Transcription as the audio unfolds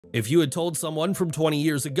If you had told someone from 20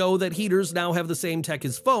 years ago that heaters now have the same tech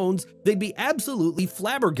as phones, they'd be absolutely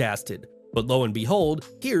flabbergasted. But lo and behold,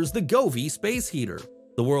 here's the Govee Space Heater,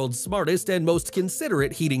 the world's smartest and most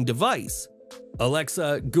considerate heating device.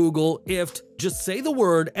 Alexa, Google, IFT, just say the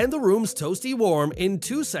word and the room's toasty warm in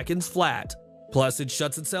 2 seconds flat. Plus, it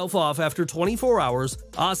shuts itself off after 24 hours,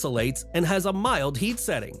 oscillates, and has a mild heat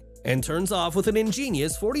setting, and turns off with an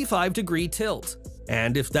ingenious 45-degree tilt.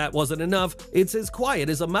 And if that wasn't enough, it's as quiet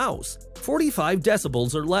as a mouse, 45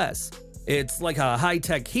 decibels or less. It's like a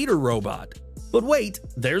high-tech heater robot. But wait,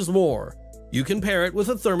 there's more. You can pair it with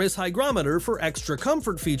a thermos hygrometer for extra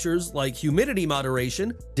comfort features like humidity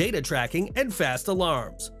moderation, data tracking, and fast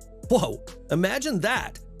alarms. Whoa, imagine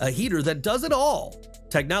that, a heater that does it all.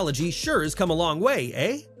 Technology sure has come a long way,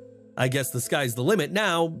 eh? I guess the sky's the limit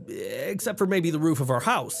now, except for maybe the roof of our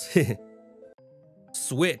house.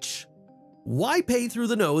 Switch. Why pay through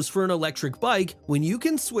the nose for an electric bike when you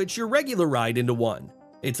can switch your regular ride into one?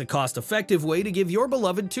 It's a cost-effective way to give your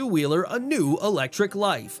beloved two-wheeler a new electric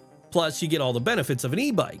life. Plus, you get all the benefits of an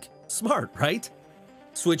e-bike. Smart, right?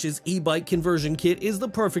 Switch's e-bike conversion kit is the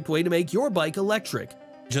perfect way to make your bike electric.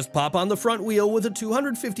 Just pop on the front wheel with a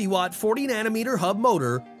 250-watt 40nm hub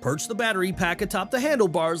motor, perch the battery pack atop the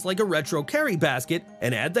handlebars like a retro carry basket,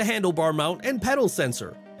 and add the handlebar mount and pedal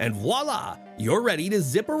sensor. And voila! You're ready to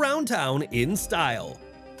zip around town in style.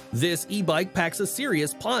 This e-bike packs a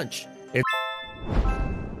serious punch.